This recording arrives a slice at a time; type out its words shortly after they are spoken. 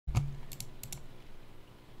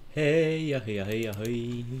Hey, hey, hey,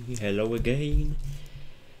 hey, hello again.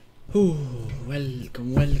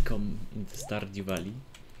 Welcome, welcome in the Stardew Valley.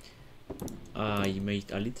 I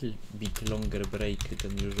made a little bit longer break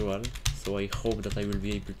than usual, so I hope that I will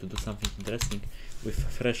be able to do something interesting with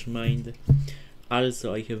fresh mind.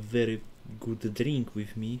 Also, I have very good drink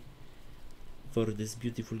with me for this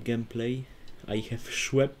beautiful gameplay. I have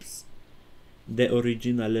Schweppes, the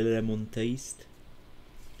original lemon taste.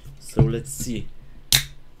 So let's see.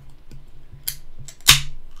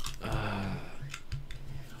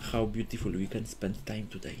 How beautiful we can spend time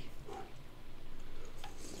today.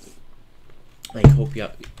 I hope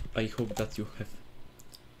that you have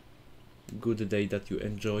good day, that you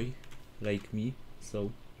enjoy like me.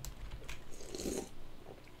 So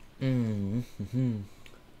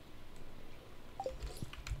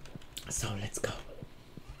so let's go.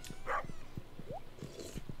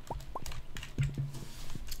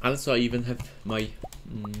 Also, I even have my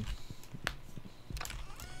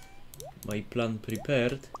my plan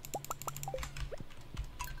prepared,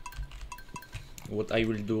 what I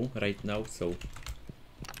will do right now. So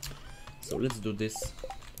let's do this.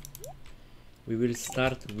 We will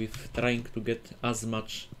start with trying to get as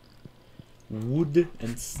much wood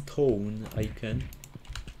and stone I can.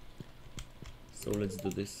 So let's do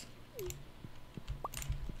this.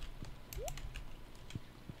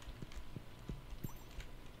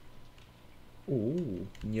 Oh,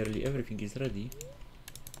 nearly everything is ready.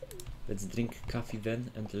 Let's drink coffee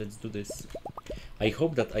then, and let's do this. I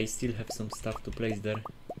hope that I still have some stuff to place there.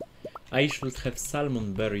 I should have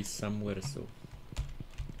salmon berries somewhere, so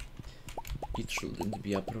it shouldn't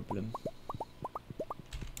be a problem.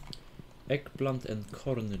 Eggplant and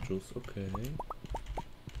corn juice, okay.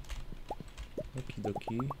 Okie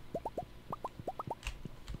dokie.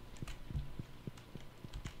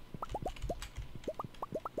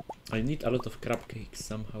 I need a lot of crab cakes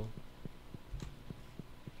somehow.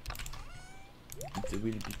 It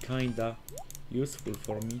will be kinda useful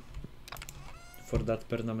for me for that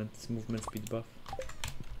permanent movement speed buff.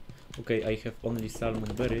 Okay, I have only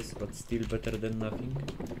salmon berries, but still better than nothing.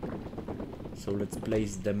 So let's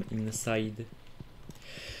place them inside.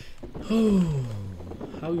 Oh,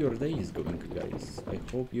 how your day is going, guys? I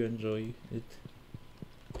hope you enjoy it.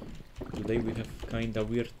 Today we have kinda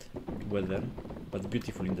weird weather, but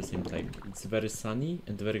beautiful in the same time. It's very sunny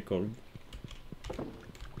and very cold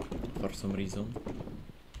for some reason.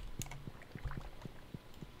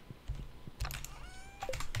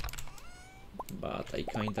 But I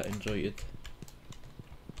kinda enjoy it.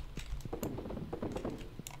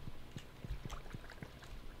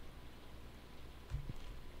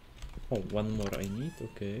 Oh, one more I need,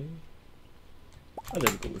 okay.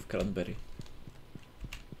 Let's go with cranberry.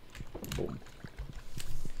 Boom.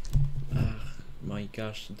 Ah, my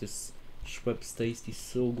gosh, this Schweppes taste is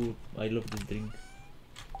so good. I love this drink.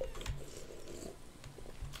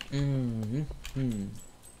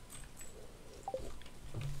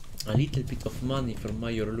 A little bit of money from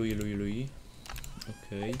Mayor Louis.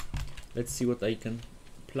 Okay, let's see what I can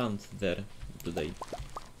plant there today.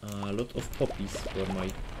 A lot of poppies for my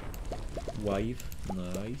wife,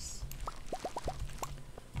 nice.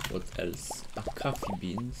 What else? A coffee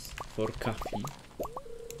beans for coffee,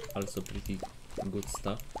 also pretty good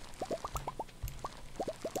stuff.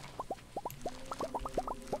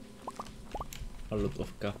 A lot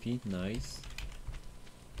of coffee, nice.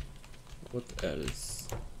 What else?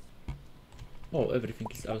 Oh, everything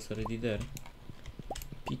is also already there.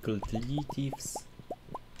 Pickled leaves,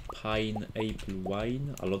 pineapple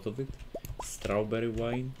wine, a lot of it, strawberry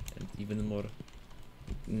wine, and even more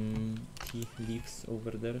tea leaves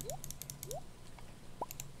over there.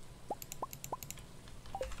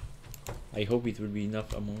 I hope it will be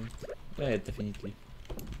enough amount. Yeah, definitely.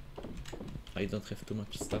 I don't have too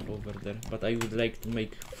much stuff over there, but I would like to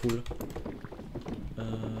make full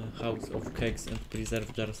house of kegs and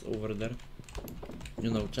preserve jars over there. You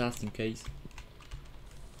know, just in case.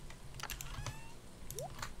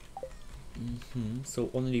 So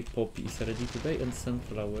only poppy is ready today and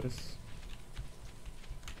sunflowers.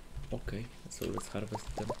 Okay, so let's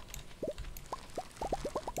harvest them.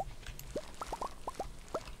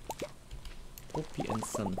 Poppy and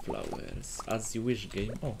sunflowers, as you wish,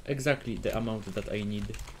 game. Oh, exactly the amount that I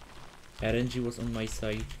need. RNG was on my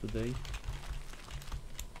side today.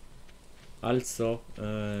 Also,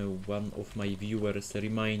 one of my viewers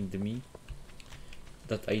reminded me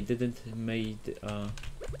that I didn't made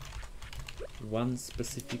one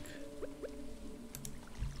specific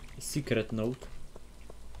secret note,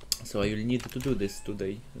 so I will need to do this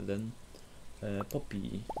today. Then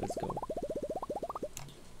poppy, let's go.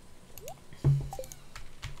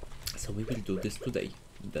 So we will do this today.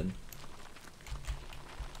 then.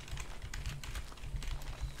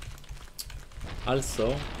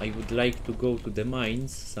 Also, I would like to go to the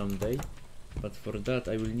mines someday, but for that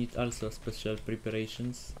I will need also special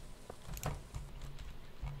preparations.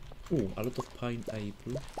 Ooh, a lot of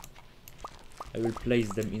pineapple. I will place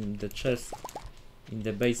them in the chest in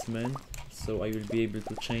the basement, so I will be able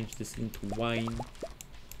to change this into wine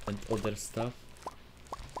and other stuff.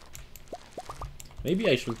 Maybe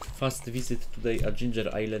I should fast visit today a ginger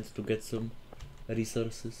island to get some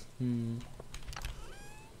resources.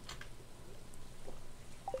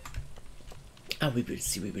 We will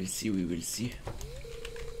see, we will see, we will see.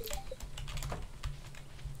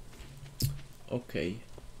 Okay.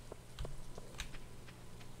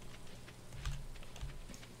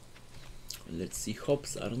 Let's see,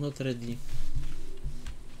 hops are not ready.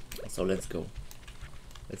 So let's go.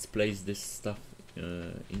 Let's place this stuff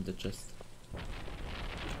in the chest.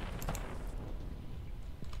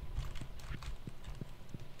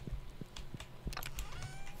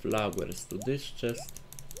 Flowers to this chest.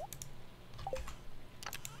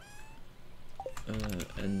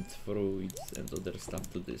 And fruits and other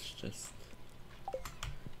stuff to this chest.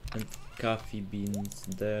 And coffee beans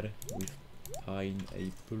there with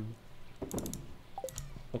pineapple.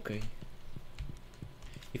 Okay.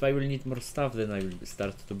 If I will need more stuff, then I will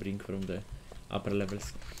start to bring from the upper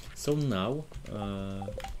levels. So now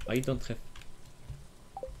I don't have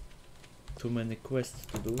too many quests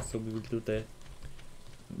to do, so we will do the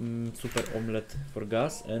super omelette for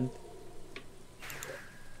gas, and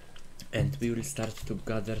we will start to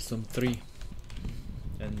gather some tree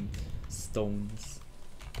and stones.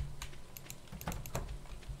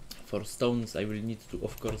 For stones I will need to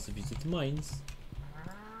of course visit mines,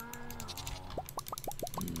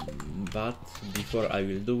 but before I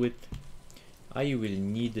will do it I will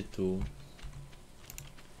need to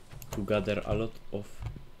gather a lot of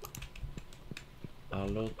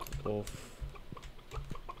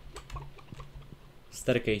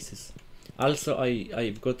staircases. Also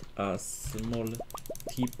I've got a small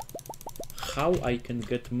tip how I can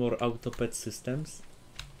get more auto pet systems,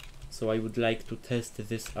 so I would like to test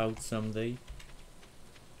this out someday,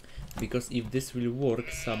 because if this will work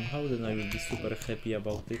somehow then I will be super happy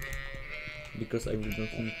about it, because I will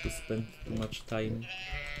not need to spend too much time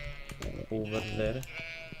over there.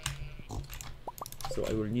 So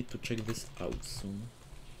I will need to check this out soon.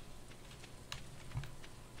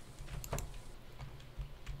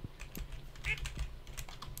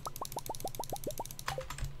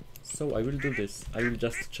 So I will do this. I will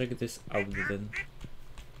just check this out then.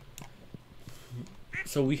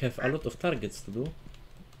 So we have a lot of targets to do,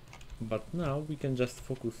 but now we can just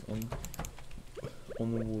focus on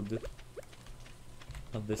wood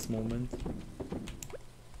at this moment,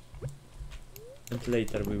 and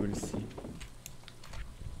later we will see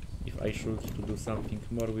if I should to do something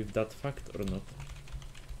more with that fact or not.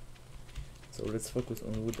 So let's focus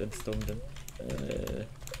on wood and stone then.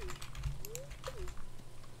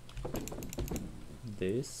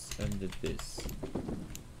 This and this.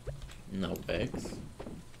 Now eggs.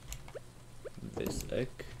 This egg.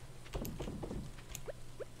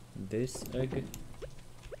 This egg.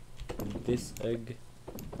 This egg.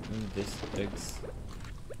 And this eggs.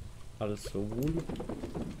 Also wool.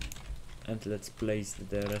 And let's place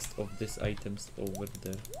the rest of these items over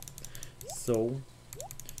there. So,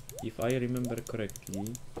 if I remember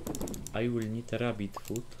correctly, I will need a rabbit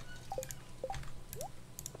food.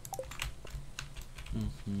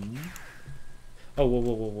 Oh,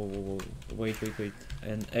 whoa. Wait.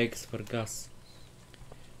 And eggs for gas.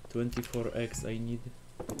 24 eggs I need.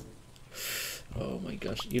 Oh my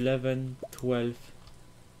gosh. 11, 12,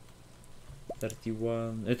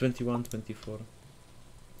 31, 21, 24.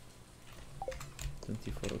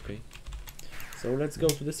 24, okay. So let's go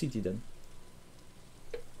to the city then.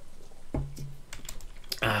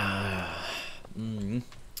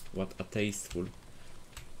 What a tasteful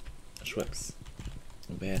Schweppes.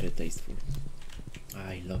 Very tasteful.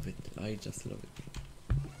 I love it. I just love it.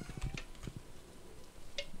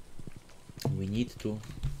 We need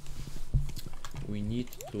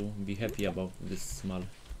to be happy about these small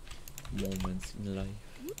moments in life.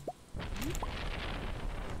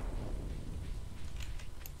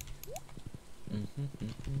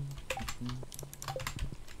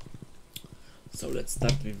 So let's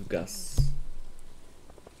start with gas.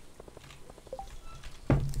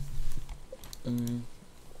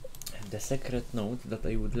 The secret note that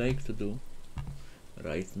I would like to do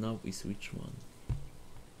right now is which one?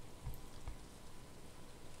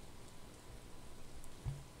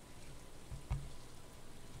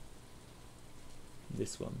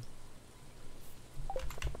 This one.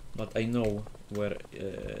 but I know where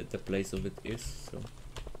the place of it is, so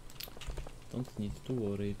don't need to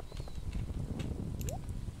worry.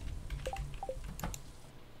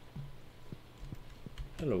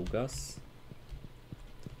 Hello, Gus.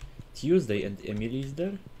 Tuesday and Emily is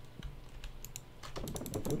there?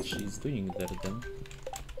 What she's doing there then?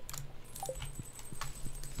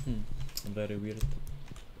 Very weird.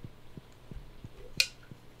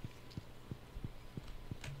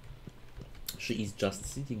 She is just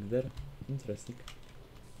sitting there. Interesting.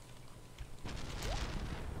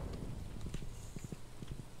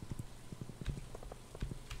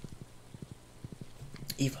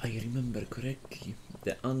 If I remember correctly,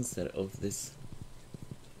 the answer of this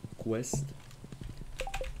quest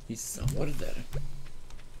is somewhere there.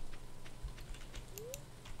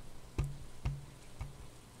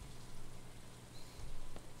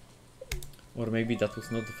 Or maybe that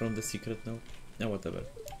was not from the secret now. No, whatever.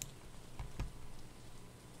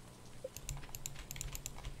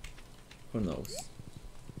 Who knows?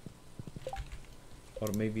 Or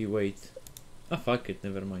maybe wait. Ah, fuck it,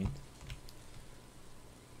 never mind.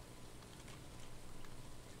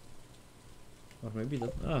 Or maybe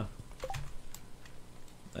that. Ah,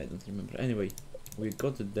 I don't remember. Anyway, we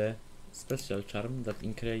got the special charm that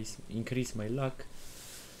increase my luck.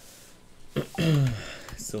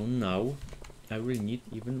 So now I will need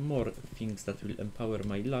even more things that will empower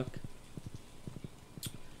my luck.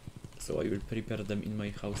 So I will prepare them in my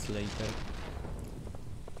house later.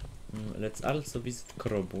 Let's also visit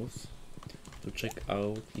Krobus to check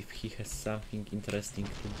out if he has something interesting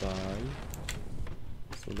to buy.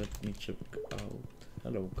 So let me check out.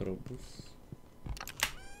 Hello, Krobus.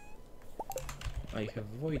 I have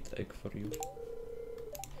void egg for you.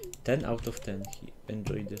 10 out of 10. He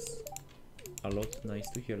enjoyed this a lot. Nice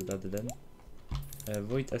to hear that then.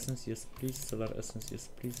 Void essence, yes please. Solar essence, yes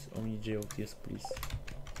please. Omni geode, yes please.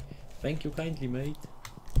 Thank you kindly, mate.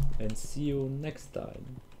 And see you next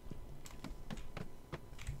time.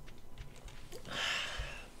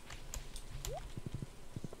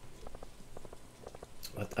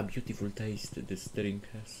 What a beautiful taste this drink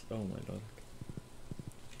has. Oh my lord.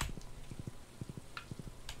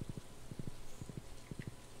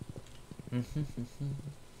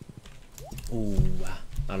 Ooh,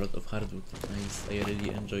 a lot of hardwood. Nice. I really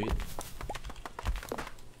enjoy it.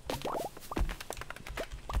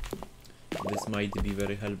 This might be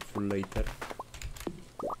very helpful later.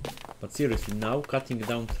 But seriously, now cutting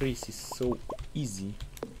down trees is so easy.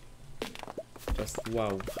 Just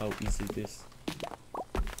wow, how easy it is.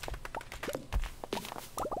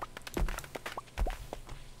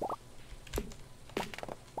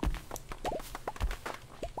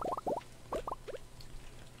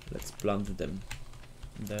 Let's plant them.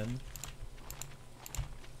 Then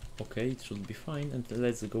okay, it should be fine, and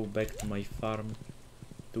let's go back to my farm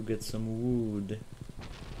to get some wood.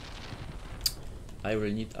 I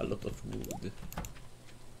will need a lot of wood.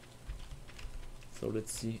 So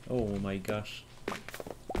let's see. Oh my gosh.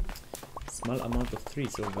 Small amount of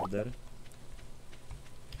trees over there.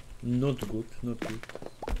 Not good, not good.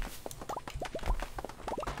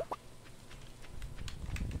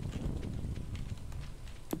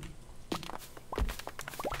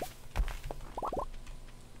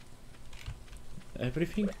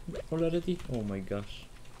 Everything already? Oh my gosh.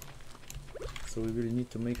 So we will need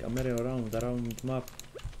to make a merry-go-round map,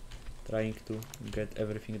 trying to get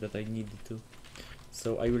everything that I need to.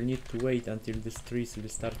 So I will need to wait until these trees will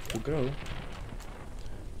start to grow.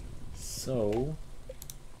 So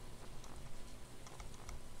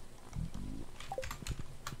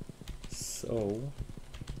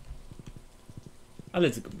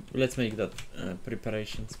let's make that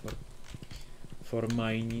preparations for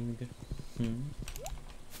mining.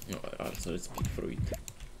 Also let's pick fruit,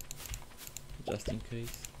 just in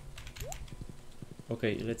case.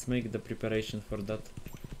 Okay, let's make the preparation for that.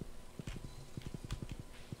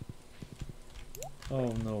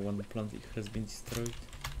 Oh no, one plant has been destroyed.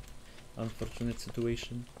 Unfortunate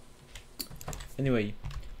situation. Anyway,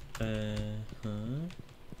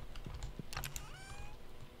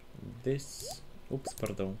 this, oops,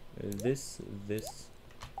 pardon, this,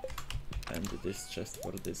 and this chest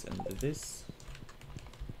for this, and this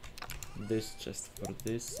chest for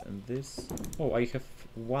this, and this. Oh, I have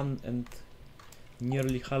 1 and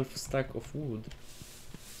nearly half stack of wood,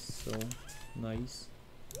 so nice.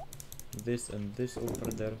 This and this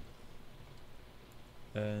over there.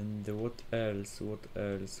 And what else?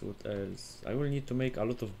 I will need to make a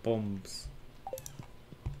lot of bombs.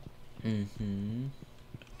 And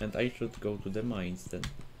I should go to the mines then.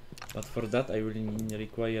 But for that I will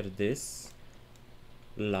require this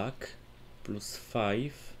luck plus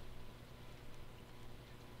 5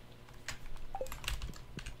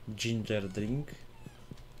 ginger drink.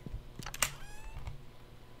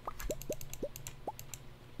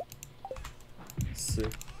 So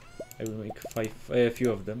I will make a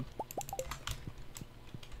few of them.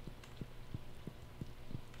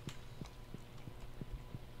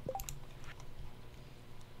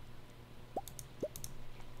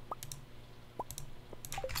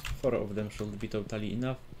 Four of them should be totally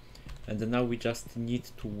enough. And now we just need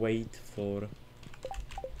to wait for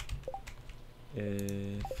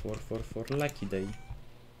lucky day.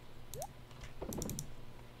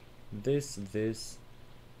 This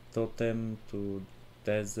totem to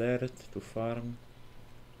desert to farm.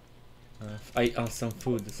 Some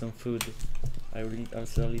food. I will need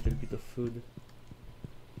also a little bit of food.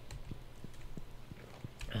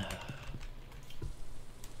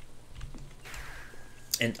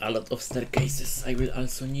 And a lot of staircases I will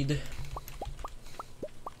also need.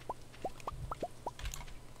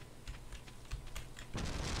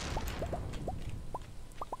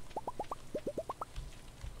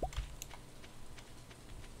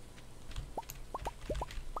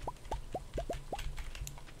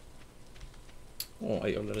 Oh,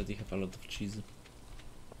 I already have a lot of cheese.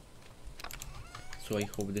 So I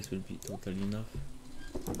hope this will be totally enough.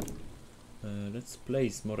 Let's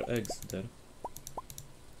place more eggs there.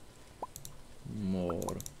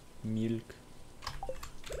 More milk.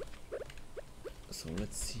 So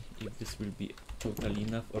let's see if this will be totally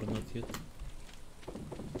enough or not yet.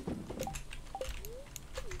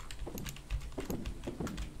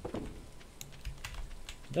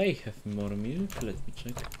 Do I have more milk? Let me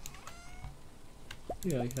check.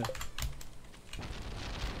 Yeah, I have.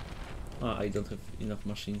 I don't have enough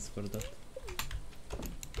machines for that.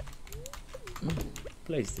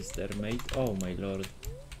 Place this there, mate. Oh my lord.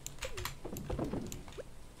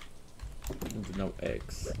 And now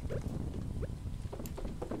eggs.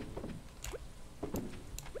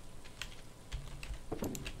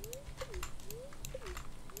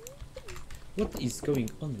 What is going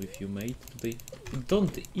on with you, mate?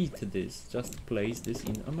 Don't eat this, just place this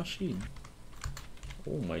in a machine.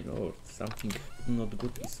 Oh my lord, something not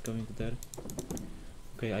good is going there.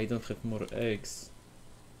 Okay, I don't have more eggs.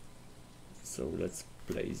 So let's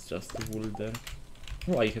place just wool there.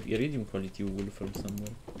 Oh, I have iridium quality wool from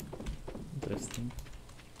somewhere. Interesting.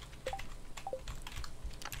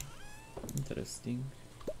 Interesting.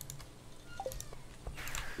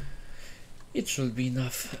 It should be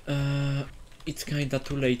enough. It's kinda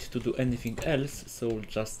too late to do anything else, so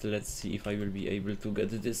just let's see if I will be able to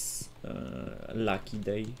get this lucky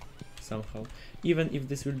day somehow. Even if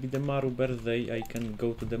this will be the Maru birthday, I can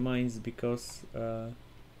go to the mines because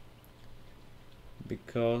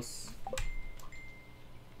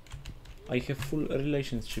I have full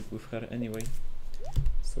relationship with her anyway.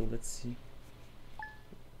 So let's see.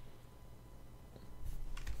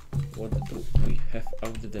 What do we have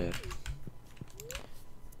out there?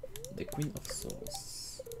 The Queen of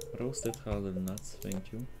Souls. Roasted hazelnuts,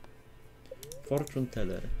 thank you. Fortune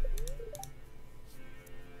teller.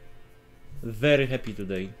 Very happy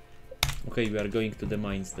today. Okay, we are going to the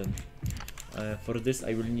mines then. For this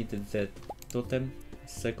I will need the totem,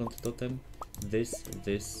 second totem, this.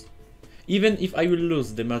 Even if I will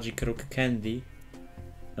lose the magic rock candy,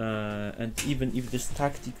 and even if this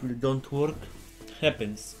tactic will don't work,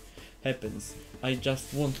 happens. I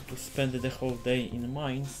just want to spend the whole day in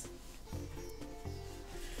mines.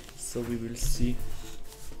 So we will see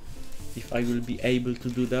if I will be able to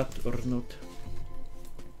do that or not.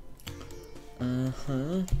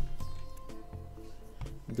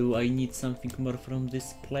 Do I need something more from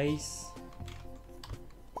this place?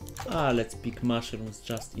 Let's pick mushrooms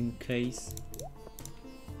just in case.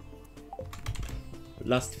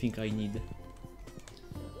 Last thing I need.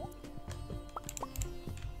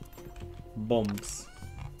 Bombs.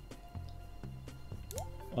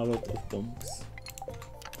 A lot of bombs.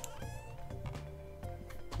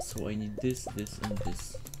 So I need this, and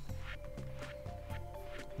this.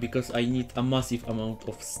 Because I need a massive amount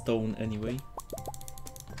of stone anyway.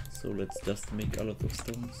 So let's just make a lot of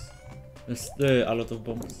stones. A lot of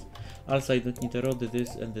bombs. Also I don't need a rod,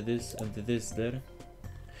 this and this and this there.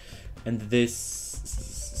 And this.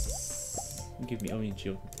 Give me only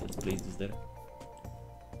geo. Let's place this there.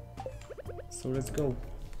 So let's go.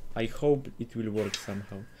 I hope it will work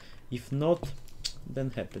somehow. If not,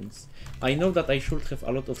 then happens. I know that I should have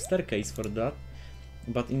a lot of staircase for that,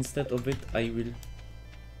 but instead of it I will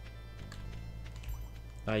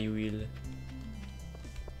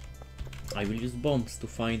use bombs to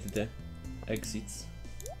find the exits.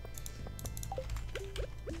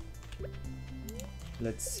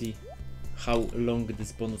 Let's see how long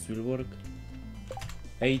this bonus will work.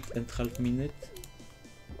 8.5 minutes.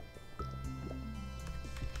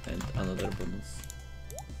 another bonus.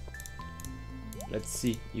 Let's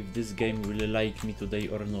see if this game will like me today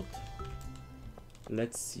or not.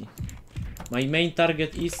 Let's see. My main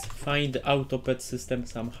target is find the auto-pet system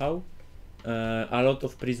somehow. A lot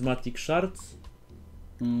of prismatic shards.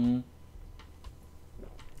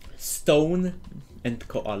 Stone and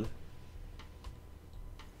coal.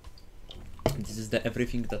 This is the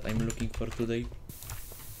everything that I'm looking for today.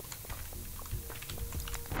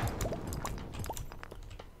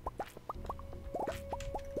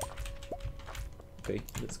 Okay,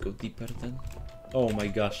 let's go deeper then. Oh my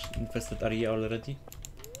gosh, infested area already.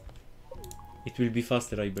 It will be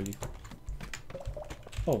faster, I believe.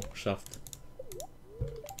 Oh, shaft.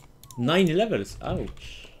 9 levels,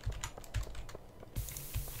 ouch.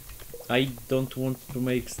 I don't want to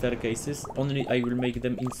make staircases, only I will make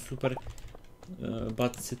them in super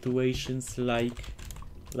bad situations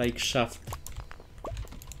like shaft.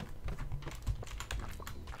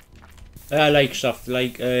 Like shaft,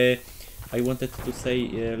 like I wanted to say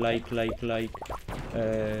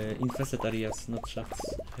infested areas, not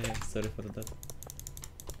shafts. Sorry for that.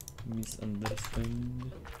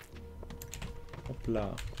 Misunderstand.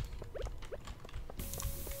 Hopla.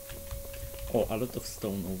 Oh, a lot of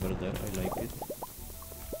stone over there, I like it.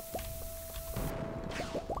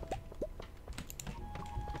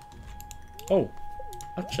 Oh,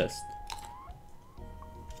 a chest.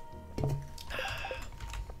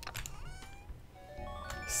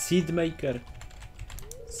 Seed maker.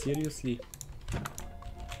 Seriously?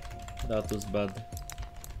 That was bad.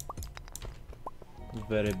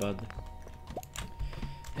 Very bad.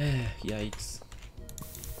 Yikes.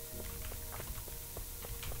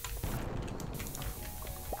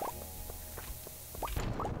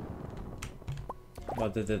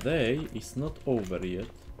 But the day is not over yet.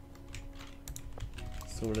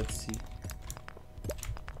 So let's see.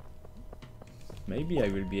 Maybe I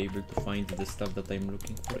will be able to find the stuff that I'm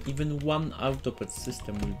looking for. Even one auto-pet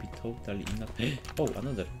system will be totally enough. Oh,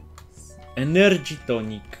 another. Energy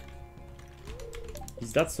tonic.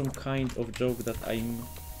 Is that some kind of joke that I'm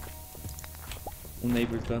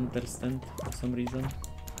unable to understand for some reason?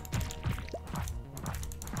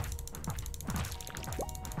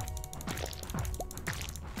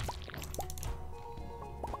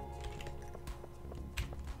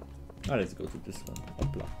 Ah, let's go to this one.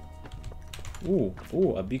 Hopla.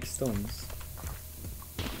 Ooh, a big stones.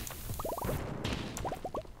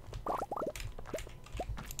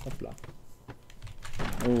 Hopla.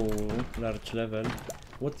 Oh, large level.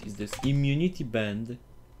 What is this? Immunity band.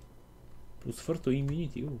 +4 to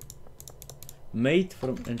immunity. Ooh. Made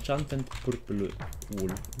from enchanted purple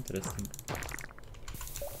wool. Interesting.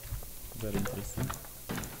 Very interesting.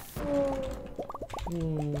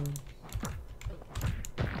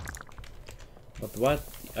 But what?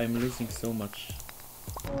 I'm losing so much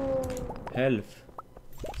health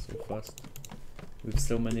so fast with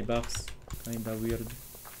so many buffs. Kinda weird.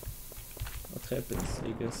 What happens,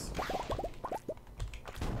 I guess.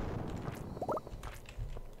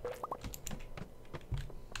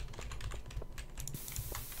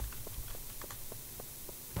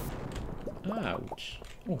 Ouch.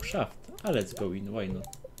 Oh, shaft. Ah, let's go in. Why not?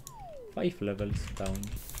 5 levels down.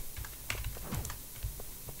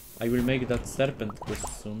 I will make that serpent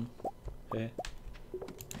quest soon.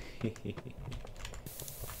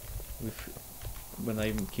 When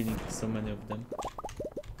I'm killing so many of them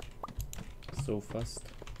so fast.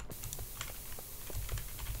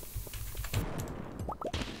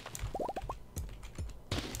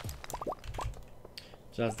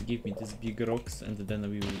 Just give me these big rocks and then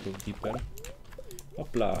we will go deeper.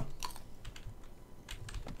 Hopla.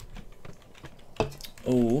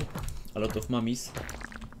 Oh, a lot of mummies.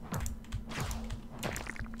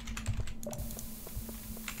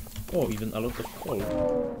 Oh, even a lot of coal.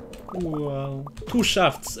 Wow. 2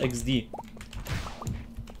 shafts XD.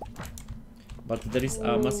 But there is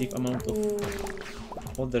a massive amount of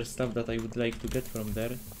other stuff that I would like to get from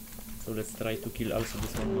there. So let's try to kill also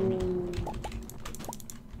this one mummy.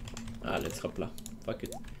 Ah, let's hopla. Fuck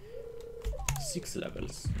it. 6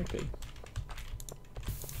 levels. Okay.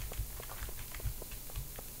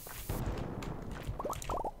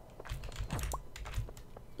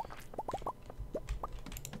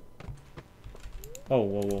 Oh,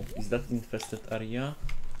 whoa, whoa. Is that infested area?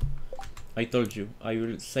 I told you, I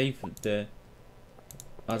will save the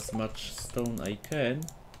as much stone I can,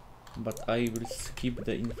 but I will skip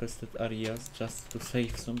the infested areas just to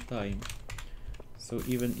save some time. So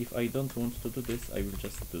even if I don't want to do this, I will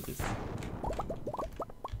just do this.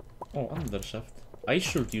 Oh, another shaft. I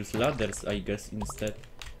should use ladders, I guess, instead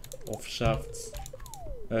of shafts.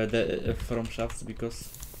 From shafts, because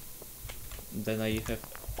then I have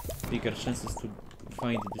bigger chances to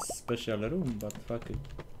find this special room, but fuck it.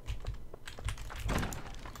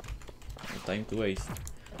 No time to waste.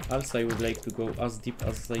 Also, I would like to go as deep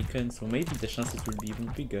as I can, so maybe the chances will be even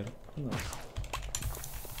bigger. Who knows?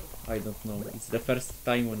 I don't know. It's the first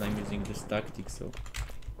time when I'm using this tactic, so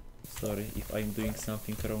sorry if I'm doing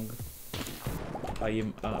something wrong. I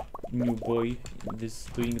am a new boy in this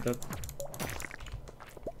doing that.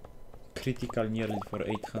 Critical nearly for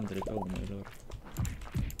 800. Oh my lord.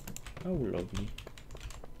 How lovely.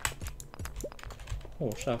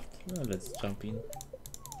 Oh, shaft. Well, let's jump in.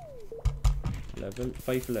 Level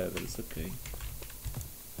 5 levels, okay.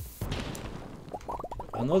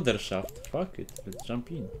 Another shaft. Fuck it. Let's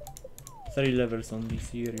jump in. 3 levels only,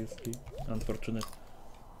 seriously. Unfortunate.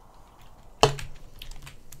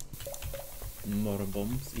 More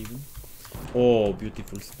bombs even. Oh,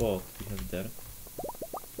 beautiful spot we have there.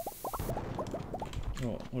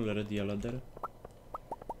 Oh, already a ladder.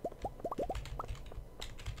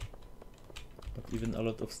 But even a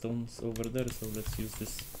lot of stones over there, so let's use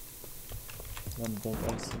this one bomb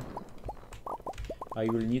also. I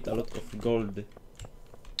will need a lot of gold.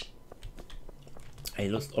 I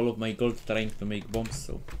lost all of my gold trying to make bombs,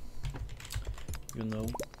 so you know.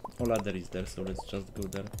 Oh, ladder is there, so let's just go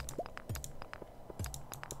there.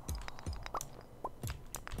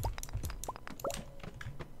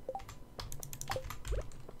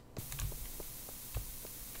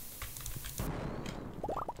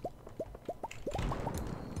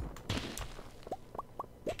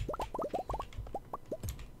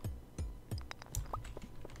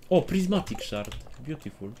 Oh, prismatic shard.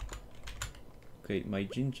 Beautiful. Okay, my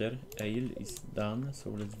ginger ale is done, so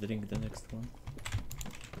let's drink the next one.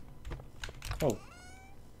 Oh.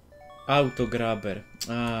 Auto grabber.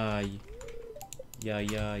 Aye.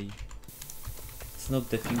 Yay. It's not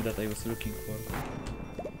the thing that I was looking for.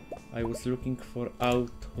 I was looking for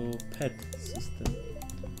auto pet system.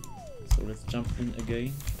 So let's jump in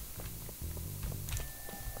again.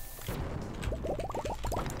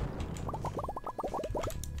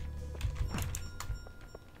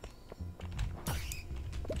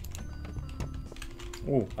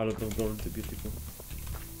 Oh, a lot of gold, beautiful.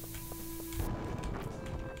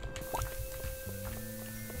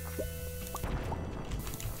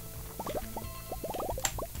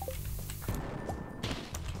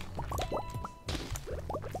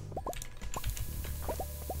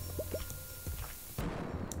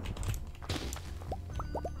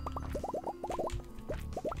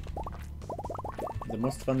 The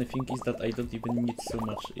most funny thing is that I don't even need so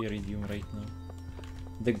much iridium right now.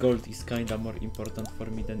 The gold is kinda more important for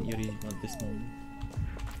me than iridium at this moment.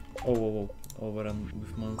 Oh, overrun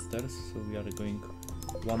with monsters, so we are going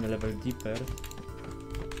one level deeper.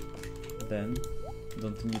 Then,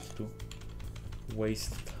 don't need to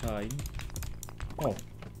waste time. Oh.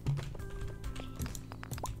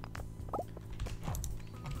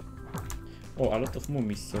 Oh, a lot of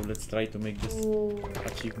mummies, so let's try to make this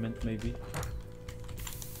achievement maybe.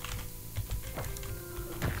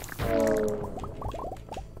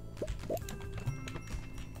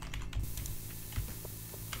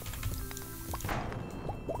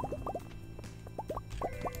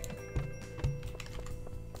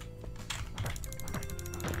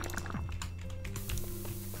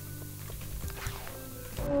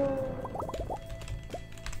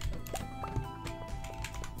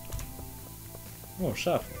 Oh,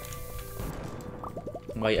 shaft.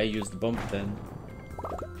 Why I used bomb then?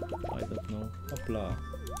 I don't know. Hopla.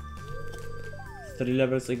 3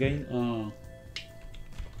 levels again? Oh.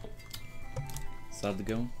 Sad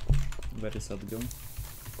go. Very sad go.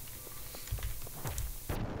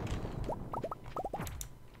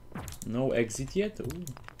 No exit yet? Ooh.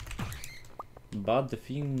 Bad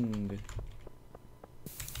thing.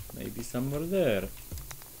 Maybe somewhere there.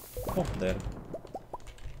 Oh, there.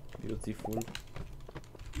 Beautiful.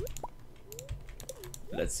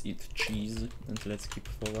 Let's eat cheese and let's keep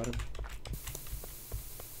forward.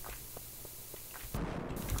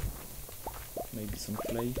 Maybe some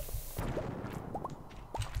clay.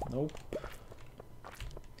 Nope.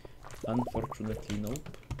 Unfortunately,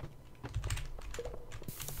 nope.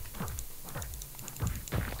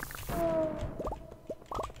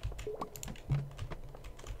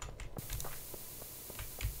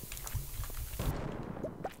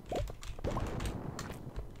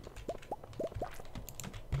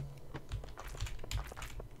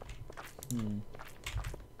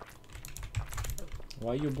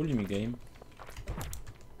 Why you bully me, game?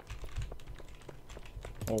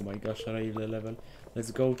 Oh my gosh, rail level.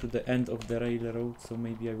 Let's go to the end of the railroad, so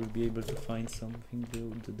maybe I will be able to find something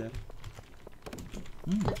to there.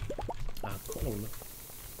 Ah, coal.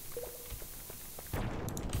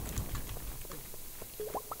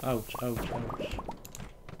 Ouch, ouch, ouch.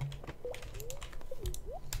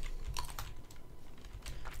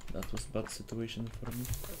 That was bad situation for me.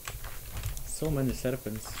 So many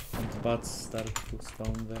serpents and bats start to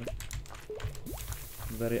spawn there.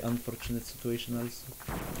 Very unfortunate situation also.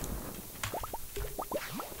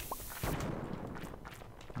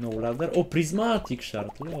 No ladder. Oh, prismatic shard,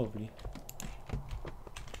 lovely.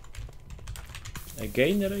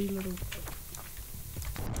 Again a railroad.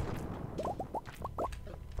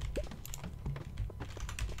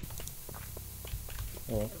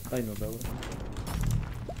 Oh, dinosaur.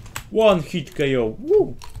 One hit KO.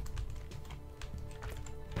 Woo!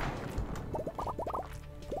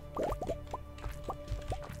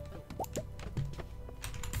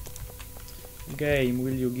 Game,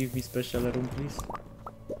 will you give me special room, please?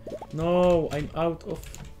 No, I'm out of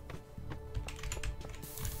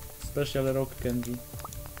special rock candy.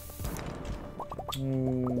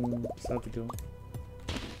 Sad go.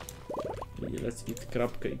 Yeah, let's eat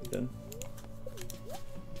crab cake then.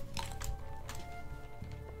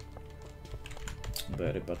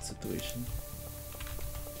 Very bad situation.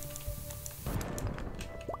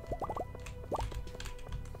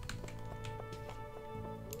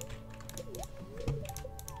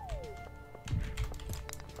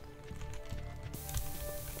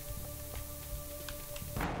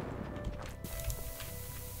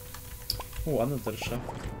 Oh, another shaft.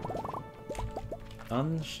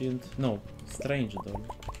 Unshield. No, strange door.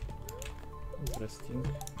 Interesting.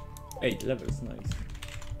 8 levels, nice.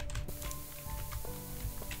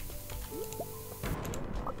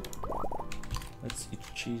 Let's eat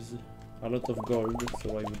cheese. A lot of gold,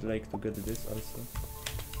 so I would like to get this also.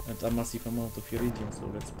 And a massive amount of iridium, so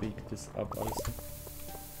let's pick this up also.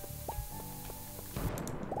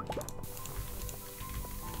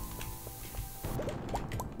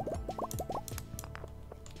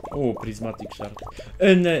 Oh, prismatic shard.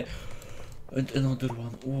 And another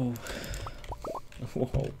one. Whoa.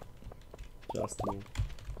 Wow. Just wow.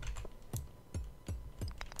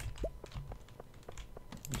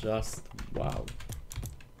 Just wow.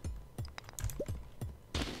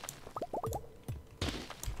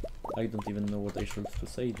 I don't even know what I should to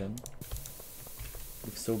say then.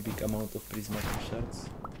 With so big amount of prismatic shards.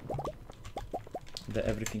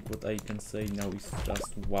 Everything what I can say now is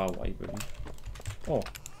just wow, I believe. Oh.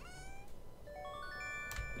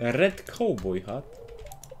 A red cowboy hat.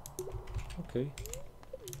 Okay.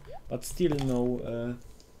 But still no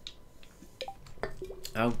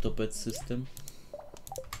auto-pet system.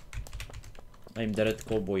 I'm the red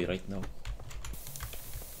cowboy right now.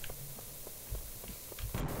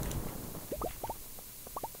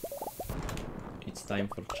 It's time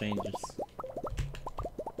for changes.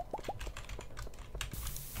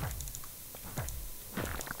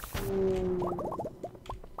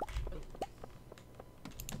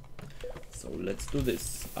 So let's do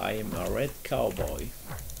this. I am a red cowboy.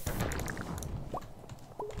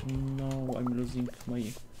 No, I'm losing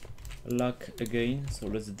my luck again, so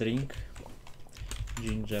let's drink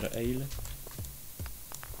ginger ale.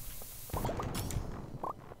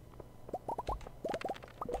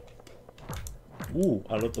 Ooh,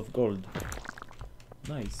 a lot of gold.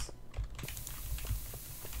 Nice.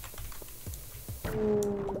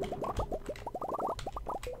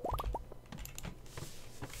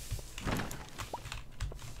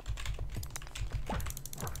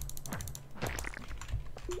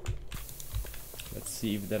 Let's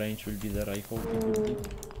see if the range will be there. I hope it will be.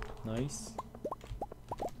 Nice.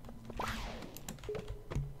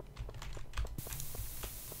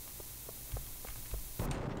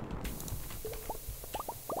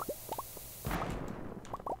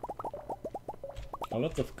 A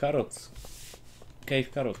lot of carrots.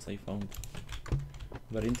 Cave carrots I found.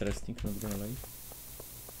 Very interesting, not gonna lie.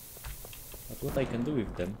 But what I can do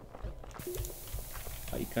with them?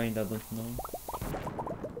 I kinda don't know.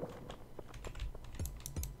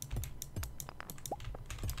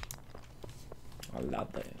 A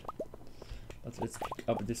ladder. But let's pick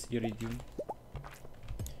up this iridium.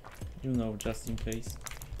 You know, just in case.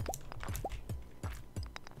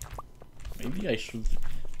 Maybe I should...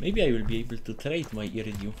 Maybe I will be able to trade my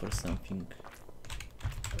iridium for something.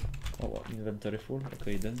 Oh, inventory full?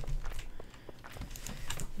 Okay then.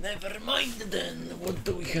 Never mind then. What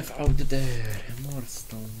do we have out there? More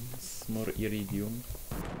stones, more iridium.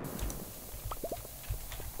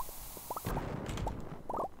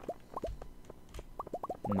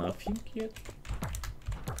 Nothing yet?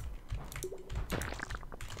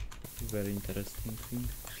 Very interesting thing.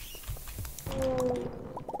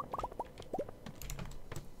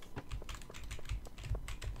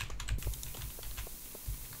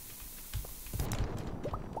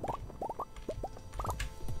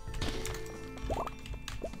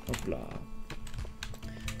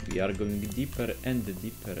 We are going deeper and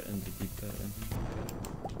deeper and deeper and deeper.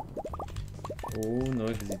 Oh, no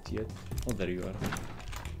exit yet. Oh, there you are.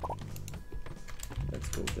 Let's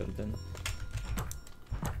go there then.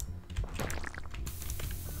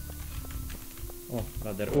 Oh,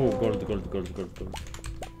 ladder. Oh, gold, gold, gold, gold, gold.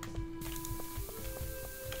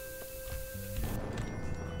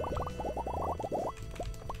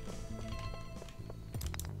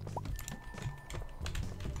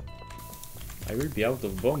 I will be out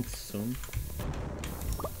of bombs soon.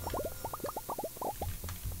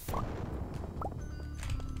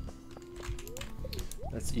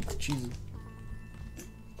 Let's eat cheese.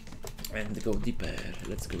 And go deeper.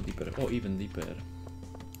 Let's go deeper. Oh, even deeper.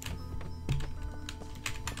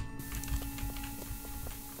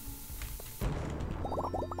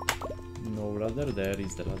 No ladder. There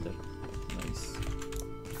is the ladder. Nice.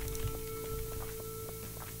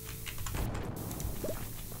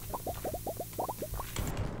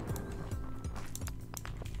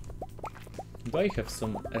 Do I have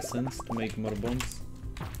some essence to make more bombs?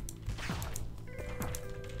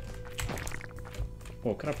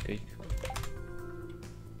 Oh, crab cake.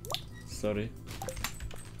 Sorry.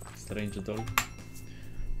 Strange doll.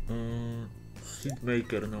 Seed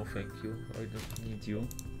maker, no thank you. I don't need you.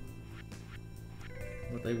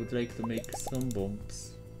 But I would like to make some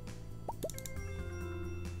bombs.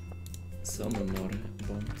 Some more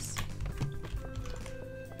bombs.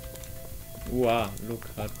 Wow, look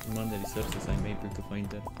at many resources I'm able to find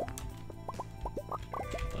there.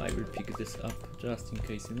 I will pick this up just in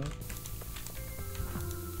case, you know.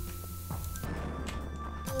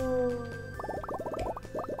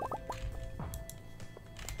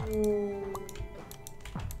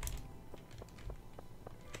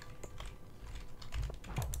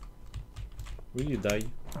 Will you die?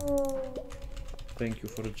 Thank you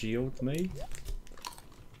for geode, mate.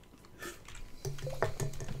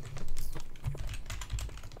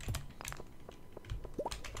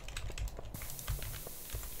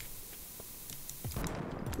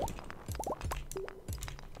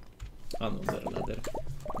 Another ladder.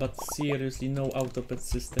 But seriously, no auto pet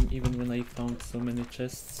system, even when I found so many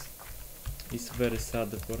chests. It's very sad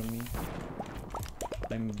for me.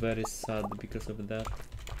 I'm very sad because of that.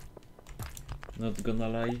 Not gonna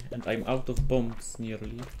lie. And I'm out of bombs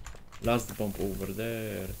nearly. Last bomb over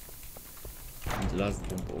there. And last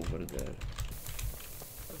bomb over there.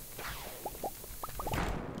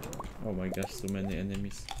 Oh my gosh, so many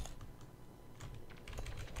enemies.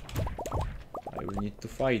 I will need to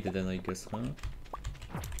fight then, I guess, huh?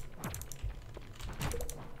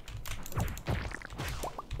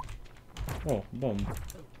 Oh, bomb.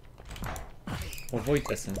 Oh,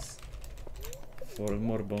 void essence. For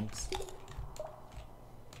more bombs.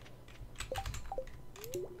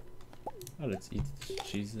 Oh, let's eat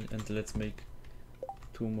cheese and let's make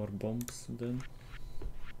 2 more bombs then.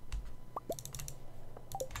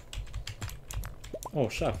 Oh,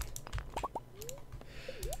 shaft.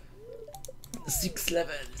 6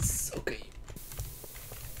 levels, okay.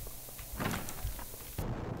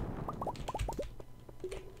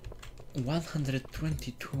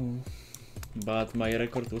 $122, but my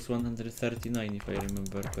record was 139 if I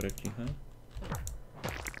remember correctly, huh?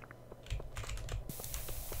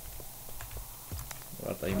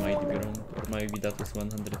 But I might be wrong, or maybe that was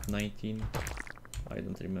 119. I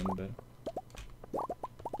don't remember.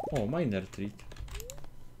 Oh, miner treat.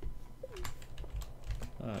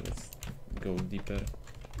 Ah, let's go deeper.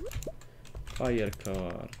 Fire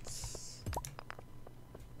cards.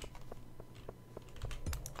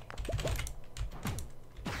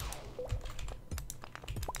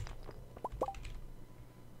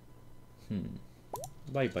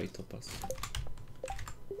 Bye bye topaz.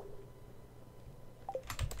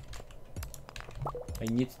 I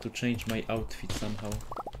need to change my outfit somehow.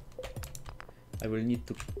 I will need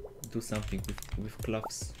to do something with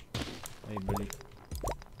cloves, I believe.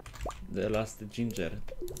 The last ginger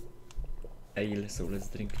ale, so let's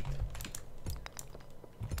drink it.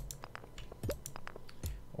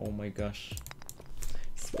 Oh my gosh.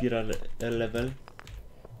 Spiral level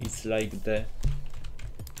is like the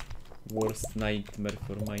worst nightmare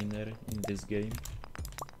for miner in this game.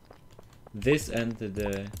 This and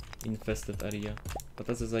the infested area. But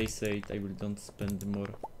as I said, I will don't spend more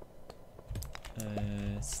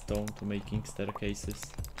stone to making staircases.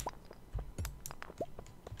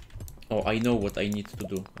 Oh, I know what I need to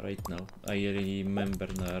do right now. I remember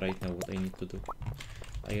right now what I need to do.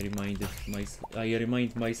 I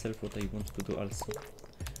remind myself what I want to do also.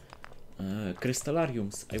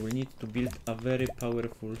 Crystallariums. I will need to build a very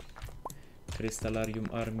powerful crystallarium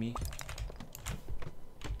army.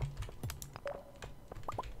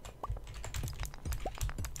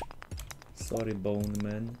 Sorry, Bone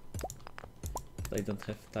Man. I don't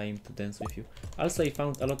have time to dance with you. Also, I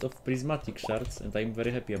found a lot of prismatic shards, and I'm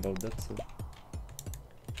very happy about that. So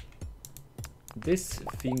this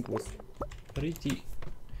thing was pretty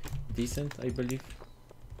decent, I believe.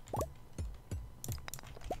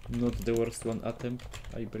 Not the worst one attempt,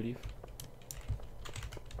 I believe.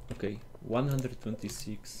 Okay,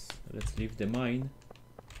 126. Let's leave the mine.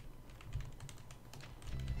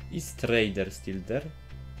 Is Trader still there?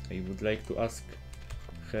 I would like to ask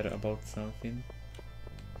her about something.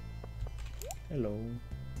 Hello.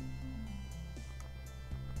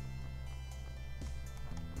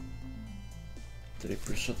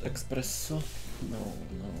 Triple shot espresso. No.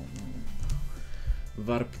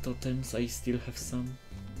 Warp totems, I still have some.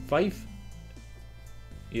 5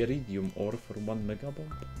 iridium ore for 1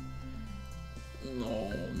 megabomb.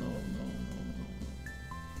 No.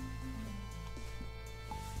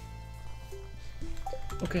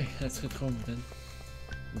 Okay, let's head home then.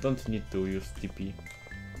 Don't need to use TP.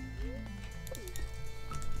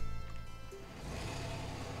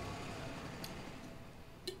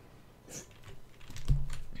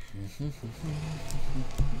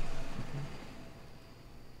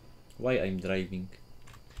 Why I'm driving?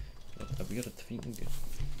 What a weird thing.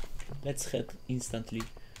 Let's head instantly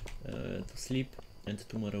to sleep, and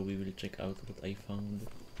tomorrow we will check out what I found.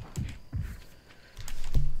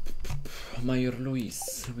 Mayor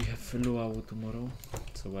Luis, we have luau tomorrow,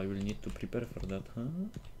 so I will need to prepare for that, huh?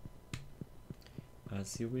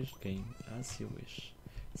 As you wish, game, as you wish.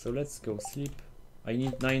 So let's go sleep. I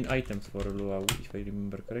need 9 items for luau, if I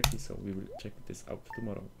remember correctly, so we will check this out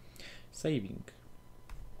tomorrow. Saving.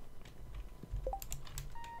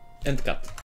 And cut.